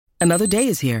Another day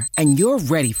is here, and you're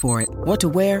ready for it. What to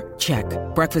wear? Check.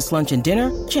 Breakfast, lunch, and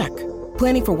dinner? Check.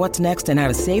 Planning for what's next and how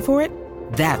to save for it?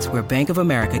 That's where Bank of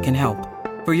America can help.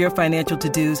 For your financial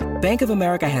to-dos, Bank of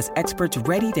America has experts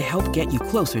ready to help get you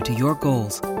closer to your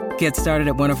goals. Get started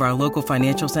at one of our local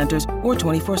financial centers or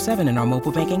 24/7 in our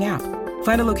mobile banking app.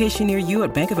 Find a location near you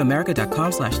at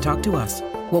bankofamerica.com/talktous.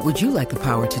 What would you like the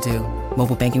power to do?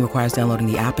 Mobile banking requires downloading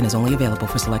the app and is only available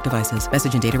for select devices.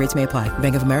 Message and data rates may apply.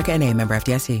 Bank of America N.A., member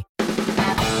FDIC.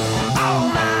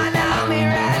 Oh man, I'm here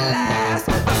at last.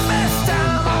 The best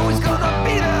time, always gonna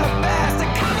be the best.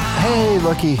 Come on. Hey,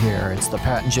 looky here. It's the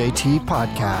Pat and JT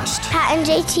podcast. Pat and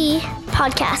JT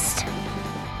podcast.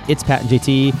 It's Pat and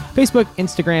JT, Facebook,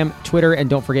 Instagram, Twitter, and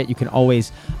don't forget, you can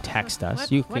always text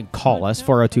us. You can call us,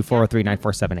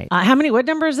 402-403-9478. How many? What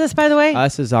number is this, by the way?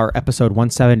 This is our episode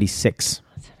 176.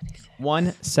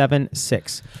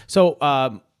 176. So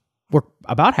we're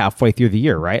about halfway through the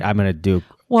year, right? I'm going to do...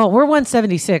 Well, we're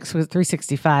 176 with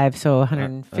 365, so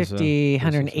 150,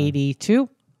 182.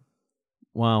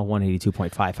 Well,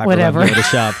 182.5. Whatever. Give it a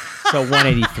shove. So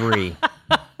 183.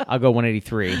 I'll go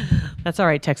 183. That's all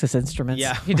right, Texas Instruments.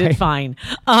 Yeah, you did fine.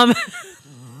 Dang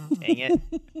it.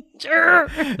 Sure.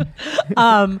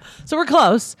 So we're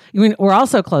close. We're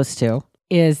also close to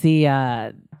is the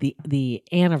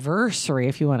anniversary,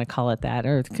 if you want to call it that,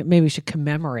 or maybe we should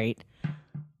commemorate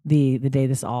the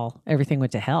day everything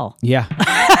went to hell. Yeah.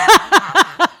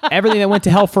 Everything that went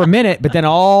to hell for a minute, but then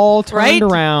all turned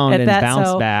around and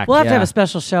bounced back. We'll have to have a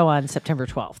special show on September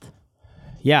 12th.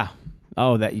 Yeah.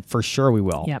 Oh, that for sure we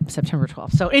will. Yep, September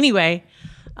 12th. So anyway...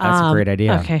 That's a great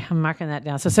idea. Okay, I'm marking that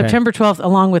down. So September 12th,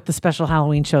 along with the special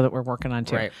Halloween show that we're working on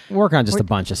too. Right. We're working on just a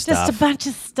bunch of stuff. Just a bunch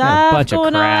of stuff Yeah, a bunch of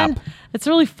going crap. on. It's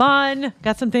really fun.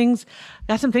 Got some things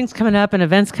coming up and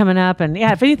events coming up. And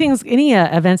yeah, if any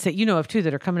events that you know of too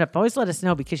that are coming up, always let us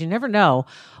know because you never know.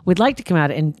 We'd like to come out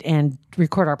and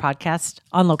record our podcast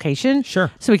on location.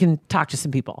 Sure. So we can talk to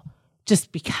some people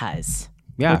just because.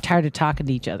 Yeah. We're tired of talking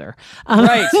to each other.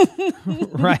 Right.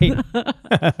 Right.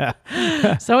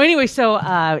 So anyway,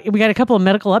 we got a couple of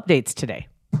medical updates today.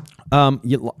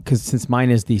 Because since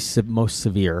mine is the most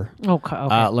severe, Okay.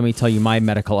 let me tell you my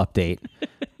medical update.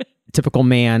 Typical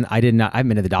man. I've been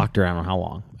to the doctor. I don't know how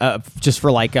long. Just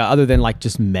for other than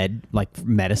just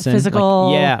medicine.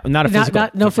 Physical. Not a physical.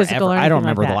 No physical. Or I don't anything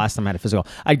remember like the that. last time I had a physical.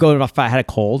 I'd go if I had a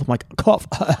cold. I'm like cough.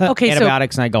 Okay,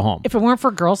 antibiotics, and I go home. If it weren't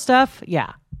for girl stuff,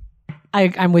 yeah.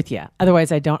 I'm with you.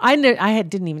 Otherwise, I don't.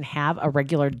 Didn't even have a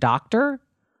regular doctor.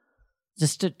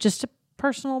 Just a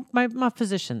personal my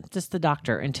physician, just the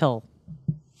doctor until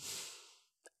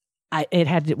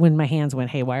when my hands went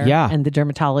haywire. Yeah. And the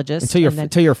dermatologist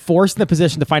until you're forced in the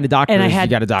position to find a doctor. And you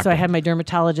got a doctor. So I had my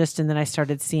dermatologist, and then I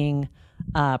started seeing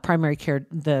primary care,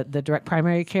 the direct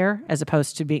primary care, as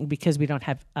opposed to because we don't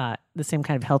have the same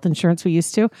kind of health insurance we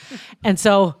used to, and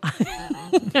so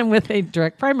I'm with a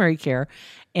direct primary care.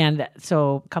 And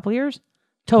so a couple years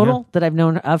total that I've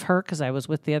known of her because I was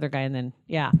with the other guy. And then,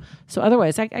 So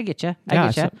otherwise, I get you.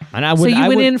 I get you. So you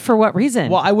went in for what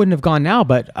reason? Well, I wouldn't have gone now,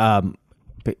 but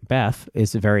Beth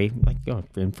is very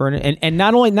in for it. And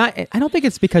not only, I don't think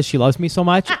it's because she loves me so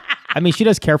much. I mean, she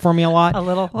does care for me a lot. A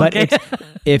little. But okay.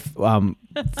 it's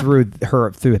through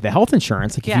the health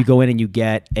insurance, if you go in and you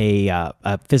get a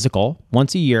physical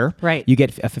once a year, right, you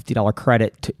get a $50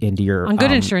 credit into your on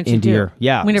good insurance. Into you do. Your,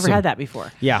 yeah, we never had that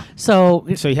before. Yeah. So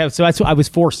that's what I was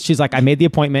forced. She's like, I made the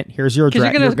appointment. Here's your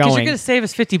address. Because you're gonna save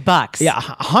us $50. Yeah,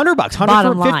 $100.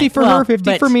 Bottom for 50 for her,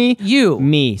 50 for me.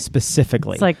 Me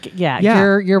specifically. It's like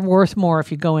you're worth more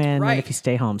if you go in than if you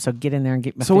stay home. So get in there and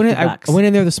get my $50. I went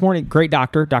in there this morning. Great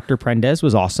doctor. Dr. Prendez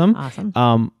was awesome.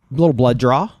 Little blood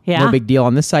draw. Yeah. No big deal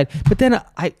on this side. But then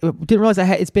I didn't realize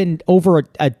it's been over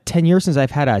 10 years since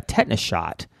I've had a tetanus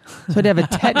shot. So I'd have a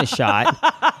tetanus shot.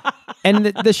 And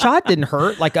the shot didn't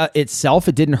hurt. Itself,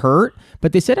 it didn't hurt.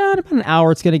 But they said, in about an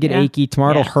hour, it's going to get achy.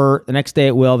 Tomorrow it'll hurt. The next day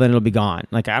it will. Then it'll be gone.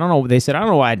 I don't know. They said, I don't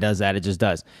know why it does that. It just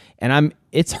does. And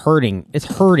it's hurting. It's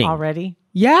hurting. Already?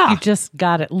 Yeah. You just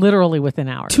got it literally within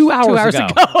hours. 2 hours ago.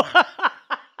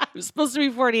 It was supposed to be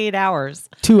 48 hours.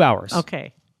 2 hours.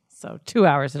 Okay. So 2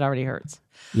 hours, it already hurts.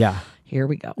 Yeah. Here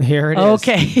we go. Here it is.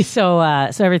 Okay. So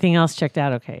everything else checked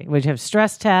out. Okay. Would you have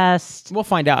stress test? We'll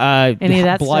find out. Any of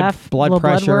that stuff? Blood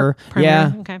pressure.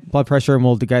 Okay. Blood pressure, and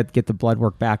we'll get the blood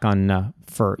work back on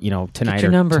for tonight or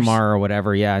tomorrow or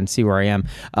whatever. Yeah, and see where I am.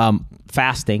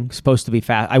 Fasting. Supposed to be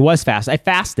fast. I was fast. I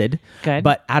fasted. Good.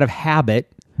 But out of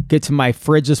habit, get to my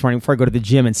fridge this morning before I go to the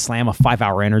gym and slam a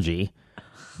 5-hour energy.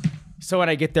 So when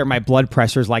I get there, my blood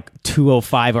pressure is like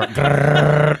 205 or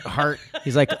heart.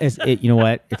 He's like, you know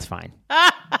what? It's fine.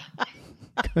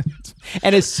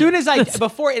 And as soon as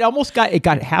before it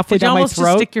got halfway Did you down my almost just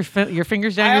throat. stick your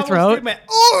fingers down I your throat? almost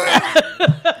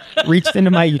did reached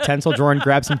into my utensil drawer and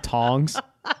grabbed some tongs.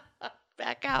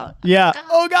 Back out. Yeah.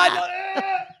 Oh God. No.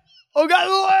 Oh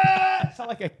God. Sound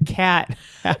like a cat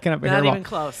hacking up a Not hairball. even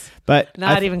close. But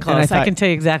Not even and close. I thought, can tell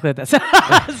you exactly what that's.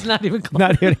 It's not even close.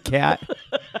 not even a cat.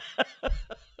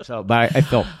 So, but I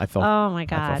feel. Oh my I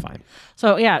God. feel fine.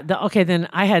 So yeah, then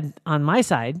I had on my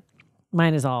side,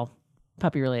 mine is all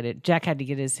puppy related. Jack had to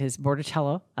get his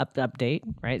Bordetella update,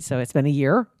 right? So it's been a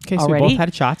year Okay, so already. we both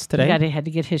had shots today. He had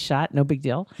to get his shot. No big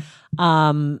deal.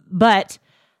 But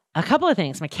a couple of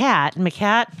things. My cat,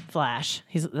 Flash,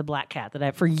 he's the black cat that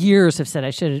I for years have said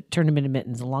I should have turned him into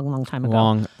mittens a long time ago.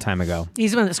 Long time ago.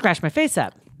 He's the one that scratched my face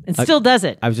up and still does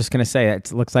it. I was just gonna say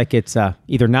it looks like it's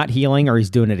either not healing or he's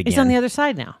doing it again. He's on the other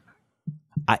side now.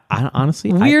 I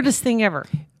honestly Weirdest thing ever.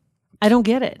 I don't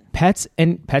get it. Pets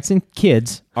and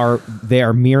kids are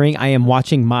mirroring. I am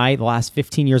watching the last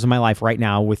 15 years of my life right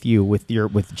now with you, with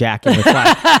Jack and with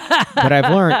Flash. But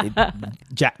I've learned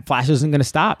Flash isn't going to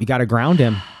stop. You got to ground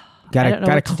him. don't know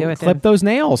Got what to do to with clip him. those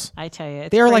nails. I tell you, it's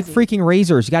They are like crazy. freaking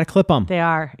razors. You got to clip them. They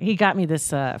are. He got me this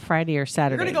Friday or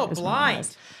Saturday. You're gonna go is when it blind.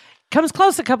 was. Comes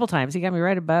close a couple times. He got me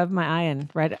right above my eye and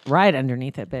right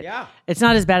underneath it. But Yeah. it's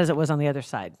not as bad as it was on the other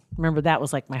side. Remember, that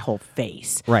was like my whole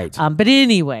face. Right. But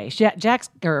anyway,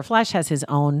 Flash has his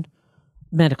own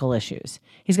medical issues.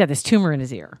 He's got this tumor in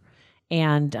his ear,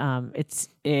 and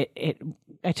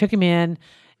I took him in,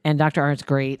 and Dr. Arndt's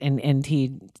great, and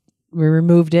we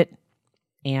removed it.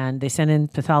 And they sent in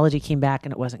pathology, came back,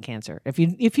 and it wasn't cancer. If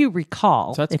you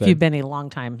recall, So that's if good. you've been a long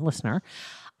time listener,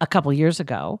 a couple years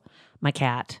ago, my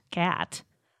cat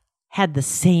had the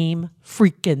same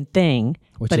freaking thing,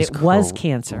 but is it was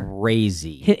cancer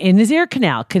Crazy. in his ear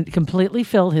canal. Completely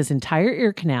filled his entire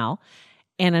ear canal,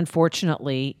 and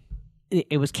unfortunately,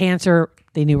 it was cancer.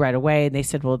 They knew right away, and they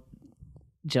said, "Well,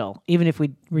 Jill, even if we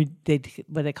did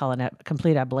what they call a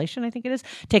complete ablation, I think it is,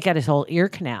 take out his whole ear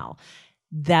canal,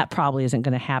 that probably isn't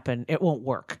going to happen. It won't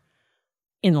work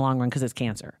in the long run because it's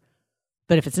cancer.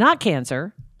 But if it's not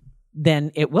cancer,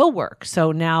 then it will work."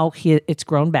 So now it's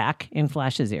grown back in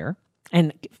Flash's ear.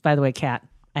 And by the way, Cat,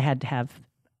 I had to have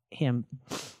him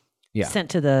sent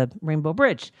to the Rainbow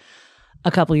Bridge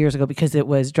a couple years ago because it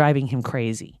was driving him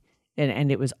crazy,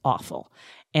 and it was awful.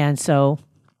 And so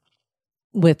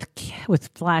with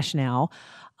Flash now,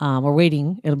 we're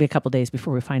waiting. It'll be a couple days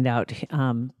before we find out.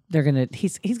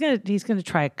 He's gonna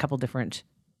try a couple different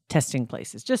testing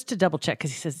places just to double check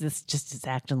because he says this just is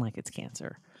acting like it's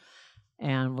cancer.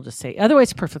 And we'll just say,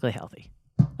 otherwise, perfectly healthy.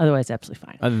 Otherwise, absolutely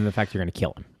fine. Other than the fact you're going to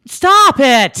kill him. Stop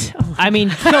it! I mean,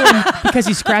 kill him because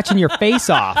he's scratching your face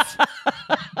off.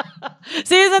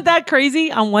 See, isn't that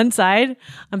crazy? On one side,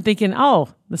 I'm thinking, oh,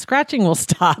 the scratching will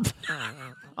stop.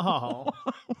 Oh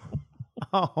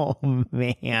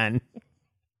man.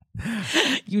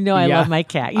 You know I Yeah. love my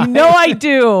cat. You know I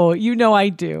do. You know I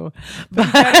do.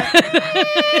 But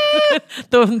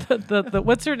the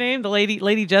what's her name? The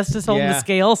Lady Justice holding the Yeah.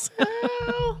 scales.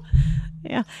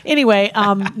 Yeah. Anyway,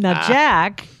 now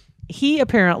Jack, he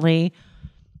apparently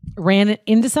ran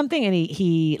into something, and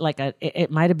he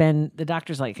it might have been, the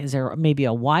doctor's like, is there maybe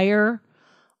a wire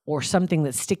or something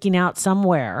that's sticking out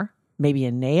somewhere, maybe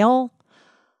a nail,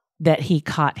 that he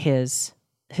caught his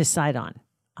side on,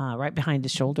 right behind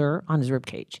his shoulder on his rib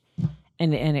cage,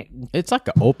 and It's like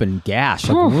an open gash,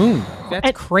 like wound.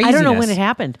 That's crazy. I don't know when it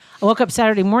happened. I woke up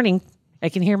Saturday morning. I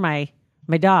can hear my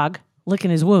dog licking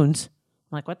his wounds.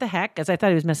 I'm like, what the heck? Because I thought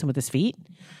he was messing with his feet.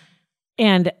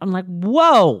 And I'm like,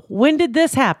 whoa, when did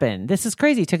this happen? This is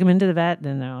crazy. Took him into the vet.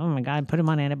 And oh my God, put him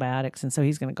on antibiotics. And so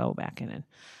he's going to go back in and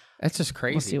That's just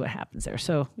crazy. we'll see what happens there.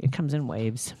 So it comes in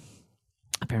waves,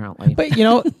 apparently. But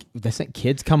doesn't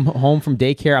kids come home from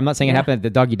daycare? I'm not saying it happened at the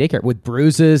doggy daycare with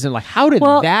bruises and like, how did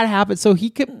that happen? So he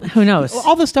could, who knows?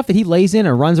 all the stuff that he lays in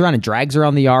and runs around and drags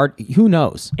around the yard. Who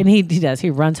knows? And he does. He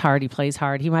runs hard. He plays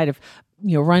hard. He might have,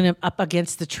 run him up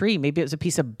against the tree. Maybe it was a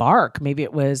piece of bark. Maybe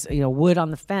it was, wood on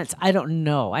the fence. I don't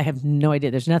know. I have no idea.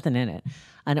 There's nothing in it.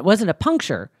 And it wasn't a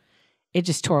puncture. It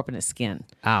just tore open his skin.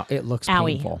 Ow, it looks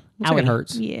Owie. painful. Looks like it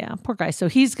hurts. Yeah, poor guy. So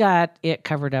he's got it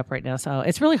covered up right now. So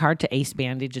it's really hard to ace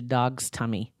bandage a dog's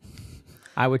tummy.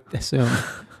 I would assume.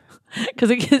 Because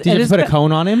Did you put a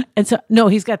cone on him? And so, no,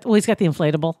 he's got the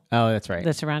inflatable Oh, that's right.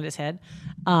 that's around his head.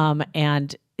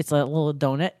 And it's a little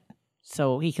donut.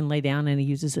 So he can lay down and he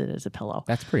uses it as a pillow.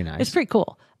 That's pretty nice. It's pretty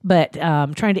cool. But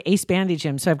trying to ace bandage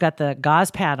him. So I've got the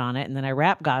gauze pad on it, and then I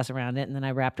wrap gauze around it, and then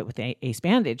I wrapped it with the ace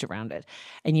bandage around it.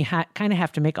 And you kind of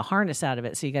have to make a harness out of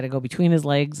it. So you got to go between his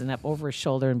legs and up over his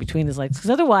shoulder and between his legs. Because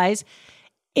otherwise,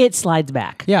 it slides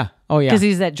back. Yeah. Oh yeah. Because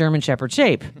he's that German Shepherd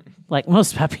shape, like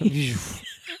most puppies.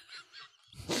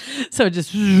 So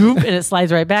just and it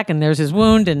slides right back, and there's his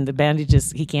wound, and the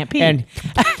bandages. He can't pee, and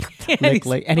and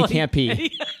and he can't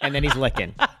pee, and then he's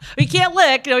licking. He can't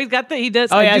lick. No, he's got the. He does.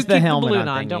 Oh, he I has do the keep helmet balloon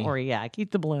on on. Don't thingy. worry. Yeah, I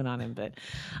keep the balloon on him. But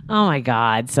oh my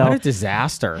God! So What a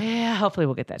disaster. yeah, hopefully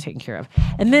we'll get that taken care of.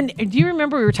 And then, do you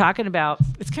remember we were talking about?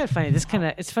 It's kind of funny.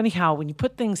 It's funny how when you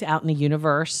put things out in the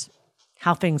universe,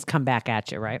 how things come back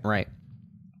at you, right? Right.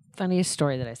 Funniest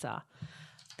story that I saw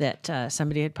that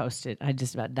somebody had posted. I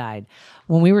just about died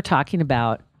when we were talking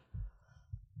about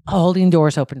holding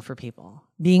doors open for people,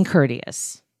 being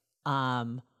courteous,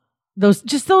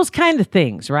 those kind of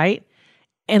things, right?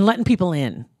 And letting people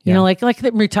in. You know, like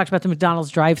we talked about the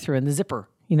McDonald's drive-through and the zipper.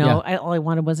 You know, all I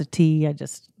wanted was a tea. I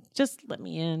just let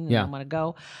me in. And I want to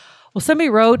go. Well, somebody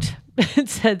wrote and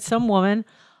said some woman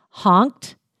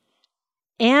honked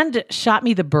and shot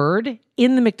me the bird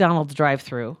in the McDonald's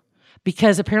drive-through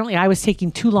because apparently I was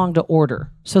taking too long to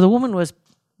order. So the woman was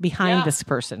behind this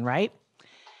person, right?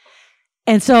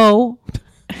 And so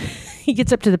he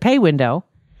gets up to the pay window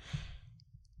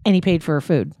and he paid for her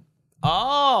food.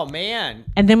 Oh man.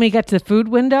 And then when he got to the food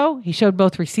window, he showed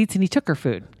both receipts and he took her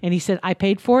food. And he said, I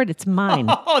paid for it. It's mine.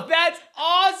 Oh, that's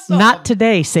awesome. Not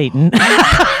today, Satan.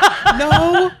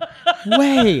 No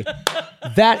way.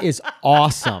 That is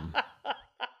awesome.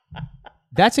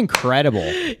 That's incredible.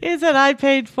 He said, I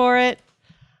paid for it.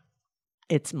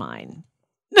 It's mine.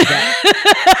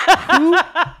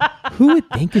 Who would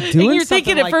think of doing And you're something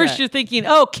thinking at like first, that? you're thinking,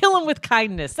 oh, kill him with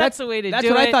kindness. That's the way to do it. That's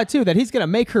what I thought too, that he's going to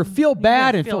make her feel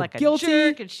bad and feel like guilty. a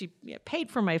jerk, and she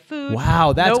paid for my food.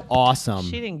 Wow, that's Nope. awesome.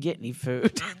 She didn't get any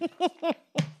food.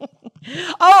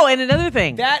 Oh, and another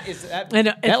thing. That is that, I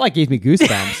know, that like gave me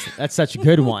goosebumps. That's such a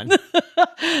good one.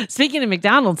 Speaking of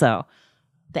McDonald's, though,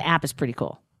 the app is pretty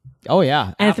cool. Oh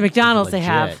yeah. And at the McDonald's, they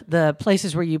Legit. have the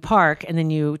places where you park, and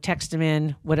then you text them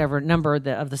in whatever number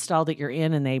of the stall that you're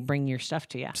in, and they bring your stuff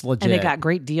to you. It's legit. And they got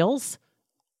great deals.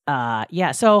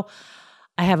 Yeah. So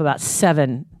I have about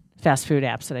 7 fast food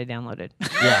apps that I downloaded.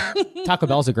 Yeah. Taco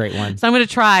Bell's a great one. So I'm going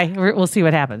to try. We'll see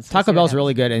what happens. Taco Bell's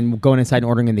really good, and going inside and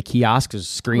ordering in the kiosk, there's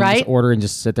screens, Right. order, and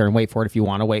just sit there and wait for it if you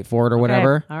want to wait for it or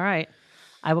whatever. All right.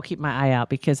 I will keep my eye out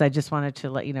because I just wanted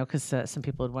to let you know because some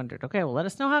people had wondered, okay, well, let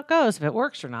us know how it goes, if it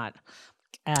works or not.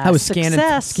 I was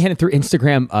Success. scanning through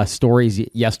Instagram stories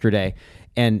yesterday,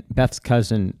 and Beth's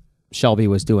cousin Shelby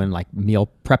was doing like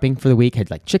meal prepping for the week,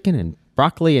 had like chicken and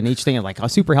broccoli and each thing, and like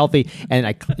super healthy.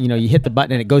 And you hit the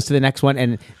button and it goes to the next one,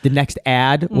 and the next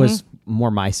ad was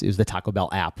more mice. It was the Taco Bell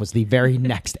app was the very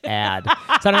next ad.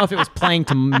 So I don't know if it was playing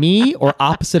to me or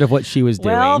opposite of what she was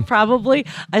doing. Well, probably.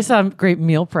 I saw a great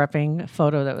meal prepping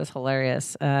photo that was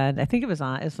hilarious. And I think it was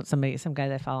some guy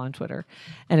that I follow on Twitter.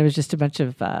 And it was just a bunch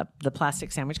of the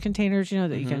plastic sandwich containers,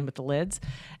 that you can with the lids.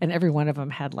 And every one of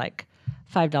them had like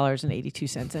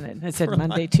 $5.82 in it. And it said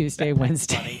Monday, Tuesday,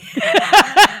 Wednesday.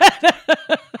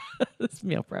 It's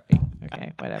meal prepping.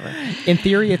 Okay, whatever. In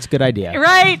theory, it's a good idea.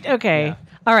 Right? Okay. Yeah.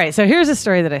 All right. So here's a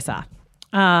story that I saw.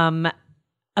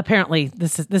 Apparently,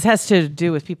 this has to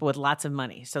do with people with lots of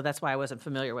money, so that's why I wasn't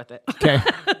familiar with it. Okay.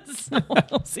 So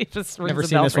we'll see if this rings Never a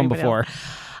seen bell this for one anybody before.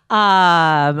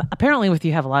 else. Apparently, with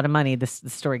you have a lot of money, the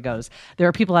story goes. There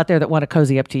are people out there that want to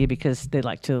cozy up to you because they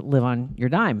like to live on your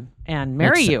dime and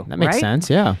marry you. That makes right? sense.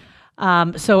 Yeah.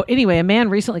 So anyway, a man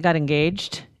recently got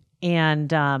engaged,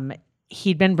 and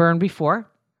he'd been burned before,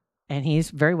 and he's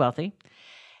very wealthy.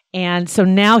 And so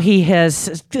now he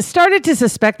has started to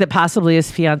suspect that possibly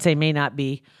his fiance may not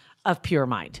be of pure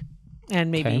mind, and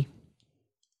maybe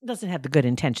doesn't have the good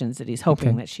intentions that he's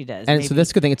hoping that she does. And Maybe. so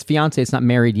that's a good thing. It's fiance. It's not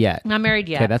married yet. Not married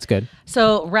yet. Okay, that's good.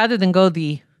 So rather than go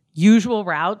the usual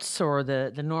routes or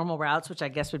the normal routes, which I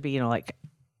guess would be, like,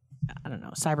 I don't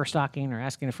know, cyber stalking or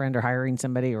asking a friend or hiring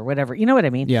somebody or whatever. You know what I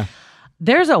mean? Yeah.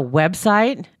 There's a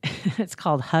website. It's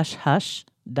called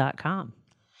hushhush.com.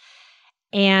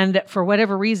 And for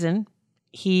whatever reason,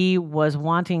 he was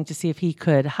wanting to see if he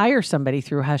could hire somebody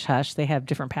through Hush Hush. They have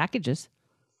different packages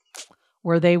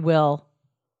where they will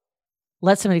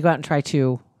let somebody go out and try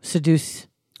to seduce.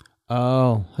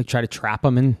 Oh, like try to trap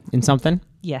them in something?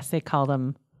 Yes, they call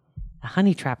them a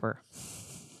honey trapper.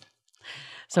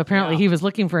 So apparently he was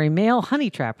looking for a male honey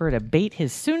trapper to bait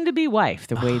his soon-to-be wife,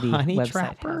 the way the honey website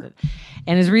trapper? has it.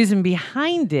 And his reason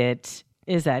behind it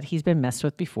is that he's been messed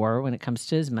with before when it comes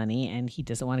to his money, and he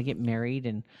doesn't want to get married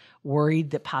and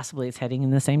worried that possibly it's heading in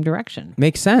the same direction.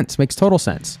 Makes sense. Makes total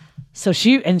sense. So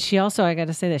she also, I got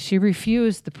to say that she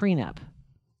refused the prenup.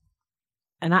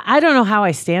 And I don't know how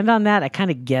I stand on that. I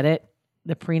kind of get it,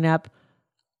 the prenup.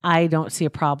 I don't see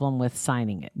a problem with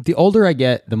signing it. The older I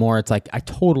get, the more it's like, I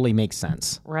totally makes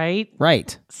sense. Right?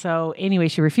 Right. So anyway,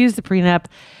 she refused the prenup,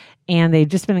 and they've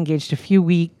just been engaged a few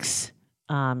weeks.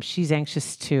 She's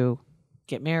anxious to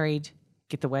get married,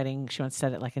 get the wedding. She wants to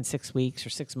set it like in 6 weeks or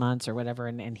 6 months or whatever.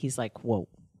 And he's like, whoa,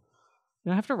 you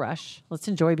don't have to rush. Let's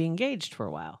enjoy being engaged for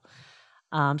a while.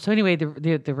 So anyway,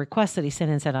 the request that he sent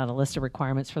in set out a list of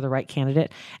requirements for the right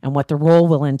candidate and what the role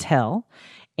will entail.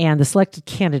 And the selected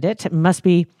candidate must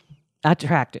be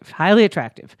attractive, highly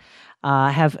attractive,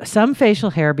 have some facial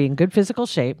hair, be in good physical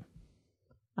shape.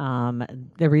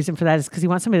 The reason for that is because he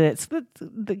wants somebody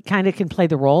that kind of can play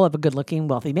the role of a good-looking,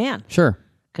 wealthy man. Sure.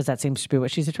 Because that seems to be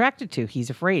what she's attracted to. He's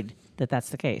afraid that that's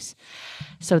the case.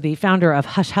 So the founder of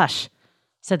Hush Hush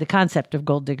said the concept of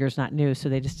gold digger is not new, so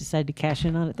they just decided to cash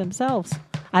in on it themselves.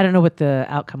 I don't know what the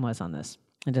outcome was on this.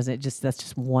 That's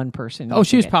just one person. Oh,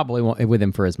 she was probably with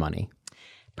him for his money.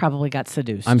 Probably got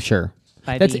seduced. I'm sure.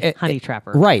 By the honey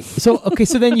trapper. Right. So, okay.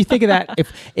 So then you think of that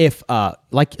if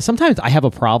like sometimes I have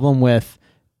a problem with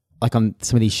like on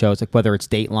some of these shows, like whether it's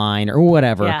Dateline or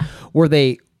whatever, where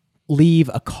they leave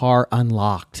a car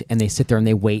unlocked and they sit there and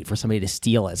they wait for somebody to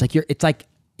steal it. It's like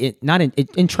not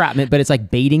entrapment, but it's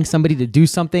like baiting somebody to do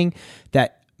something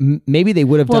that maybe they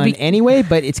would have done anyway,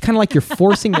 but it's kind of like you're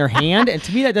forcing their hand. And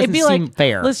to me, that doesn't seem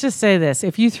fair. Let's just say this.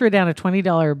 If you threw down a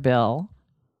 $20 bill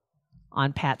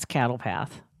on Pat's cattle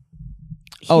path,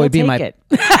 it'd be my it.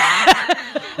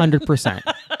 100%.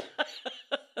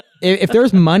 If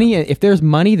there's money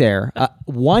there,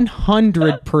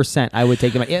 100% I would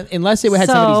take it, unless it had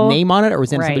somebody's name on it or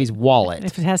was in somebody's wallet.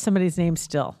 If it has somebody's name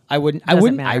still, I wouldn't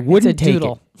it's a take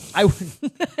doodle.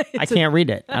 it. I can't read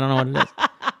it. I don't know what it is.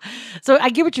 So I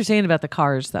get what you're saying about the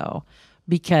cars, though,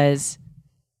 because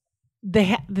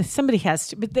somebody has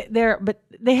to, but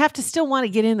they have to still want to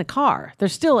get in the car. They're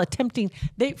still attempting.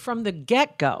 From the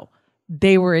get-go,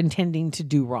 they were intending to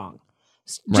do wrong.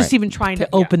 Just even trying to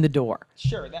open the door.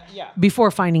 Sure,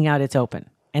 before finding out it's open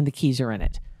and the keys are in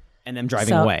it. And them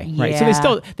driving away. Right.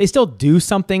 So they still do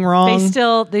something wrong.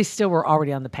 They still were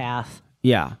already on the path.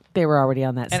 Yeah. They were already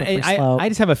on that slippery slope. I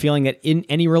just have a feeling that in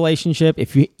any relationship,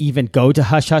 if you even go to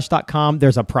hushhush.com,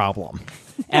 there's a problem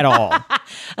at all.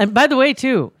 And by the way,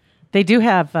 too, they do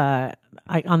have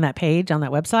on that page, on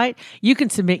that website, you can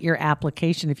submit your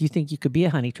application if you think you could be a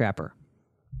honey trapper.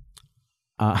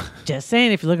 Just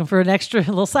saying, if you're looking for an extra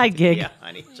little side gig. Yeah,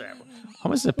 honey trapper. How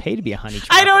much does it pay to be a honey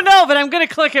trapper? I don't know, but I'm going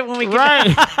to click it when we get right.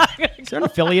 Is there an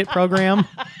affiliate program?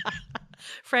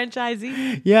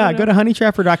 Franchisee? Yeah, go to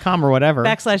honeytrapper.com or whatever.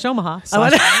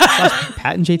 /Omaha. /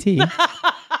 Pat and JT.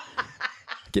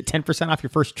 Get 10% off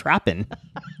your first trapping.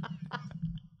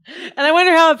 And I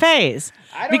wonder how it pays.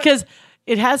 Because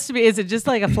it has to be, is it just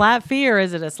like a flat fee or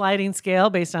is it a sliding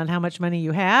scale based on how much money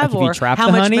you have or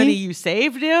how much money you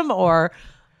saved him or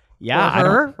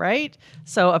her, right?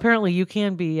 So apparently you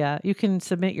can be, you can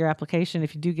submit your application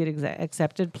if you do get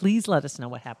accepted. Please let us know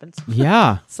what happens.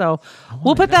 Yeah. So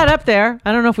we'll put that up there.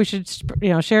 I don't know if we should,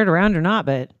 share it around or not,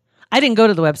 but I didn't go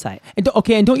to the website. And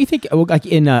don't you think, like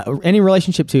in any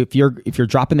relationship too, if you're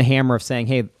dropping the hammer of saying,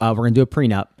 hey, we're going to do a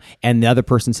prenup, and the other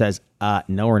person says,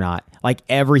 no, we're not, like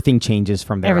everything changes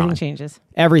from there on. Everything changes.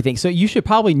 Everything. So you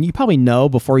probably know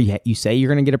before you say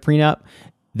you're going to get a prenup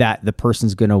that the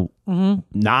person's going to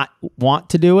not want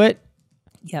to do it.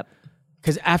 Yep.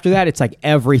 Because after that, it's like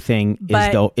everything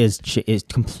is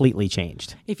completely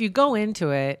changed. If you go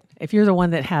into it, if you're the one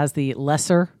that has the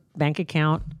lesser bank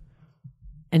account,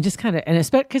 and just kind of, and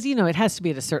especially because, it has to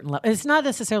be at a certain level. It's not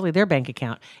necessarily their bank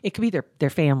account. It could be their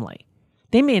family.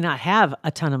 They may not have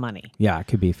a ton of money. Yeah, it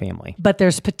could be a family. But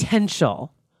there's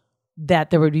potential that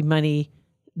there would be money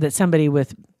that somebody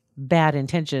with bad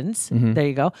intentions, there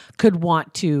you go, could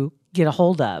want to get a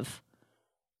hold of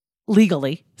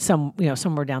legally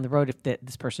somewhere down the road if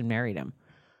this person married him.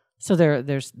 So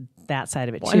there's that side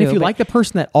of it too. And if you like the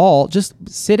person at all, just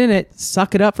sit in it,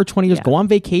 suck it up for 20 years, go on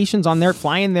vacations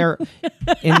fly in their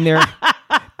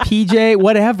PJ,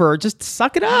 whatever. Just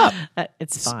suck it up.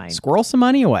 It's fine. Squirrel some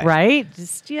money away. Right?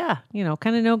 Just,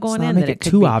 kind of know going in that it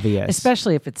could too be obvious.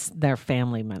 Especially if it's their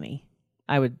family money.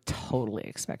 I would totally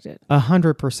expect it.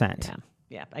 100%.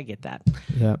 Yeah, I get that.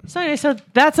 Yeah. So anyway,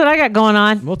 that's what I got going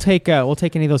on. We'll take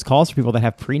any of those calls for people that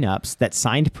have prenups, that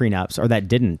signed prenups, or that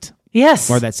didn't.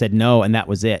 Yes. Or that said no, and that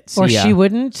was it. Or she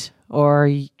wouldn't, or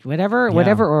whatever,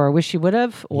 or wish she would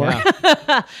have. Or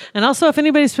and also, if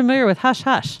anybody's familiar with Hush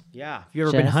Hush. Yeah. If you've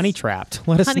ever been honey trapped,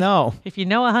 let us know. If you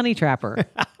know a honey trapper.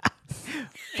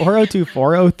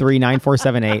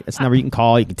 402-403-9478. That's the number you can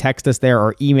call. You can text us there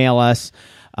or email us.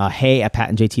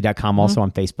 hey@patandjt.com. Also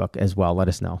on Facebook as well. Let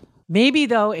us know. Maybe,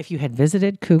 though, if you had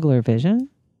visited Kugler Vision,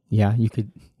 Yeah, you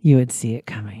could. you would see it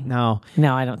coming. No.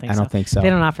 No, I don't think so. I don't think so. They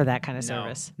don't offer that kind of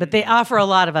service, but they offer a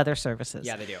lot of other services.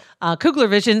 Yeah, they do. Kugler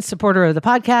Vision, supporter of the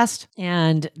podcast,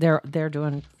 and they're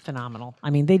doing phenomenal.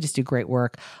 I mean, they just do great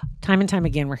work. Time and time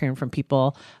again, we're hearing from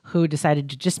people who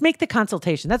decided to just make the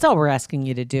consultation. That's all we're asking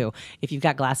you to do. If you've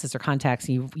got glasses or contacts,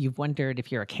 you've wondered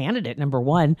if you're a candidate, number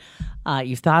one,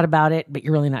 you've thought about it, but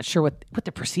you're really not sure what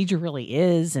the procedure really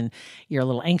is, and you're a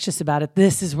little anxious about it.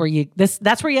 This is where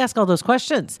that's where you ask all those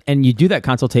questions. And you do that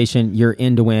consultation, you're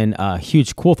in to win a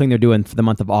huge cool thing they're doing for the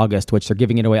month of August, which they're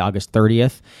giving it away August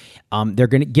 30th. They're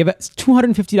going to give it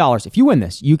 $250. If you win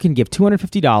this, you can give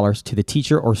 $250 to the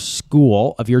teacher or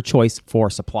school of your choice for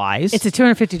supplies. It's a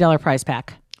 $250 prize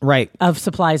pack. Right. Of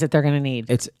supplies that they're going to need.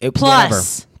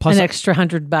 Plus an extra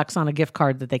 $100 on a gift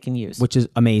card that they can use. Which is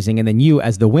amazing. And then you,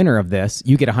 as the winner of this,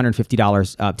 you get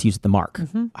 $150 to use at the mark,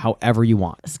 however you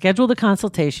want. Schedule the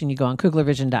consultation. You go on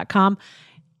kuglervision.com.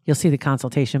 You'll see the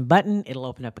consultation button. It'll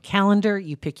open up a calendar.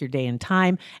 You pick your day and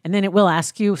time, and then it will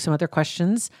ask you some other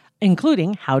questions,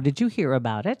 including how did you hear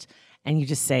about it? And you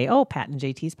just say, oh, Pat and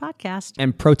JT's podcast.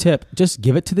 And pro tip, just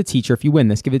give it to the teacher. If you win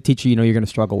this, give it to the teacher you know you're going to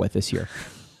struggle with this year.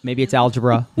 Maybe it's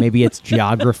algebra. Maybe it's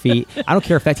geography. I don't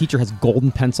care if that teacher has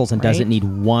golden pencils and doesn't need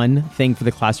one thing for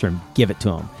the classroom. Give it to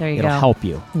them. There you It'll go. help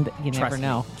you. You never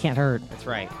know. Can't hurt. That's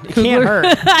right. It can't hurt.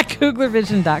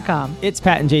 Kuglervision.com. It's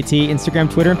Pat and JT,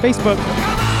 Instagram, Twitter, and Facebook.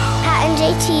 Pat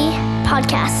and JT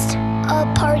Podcast.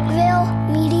 A Parkville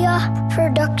Media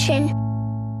Production.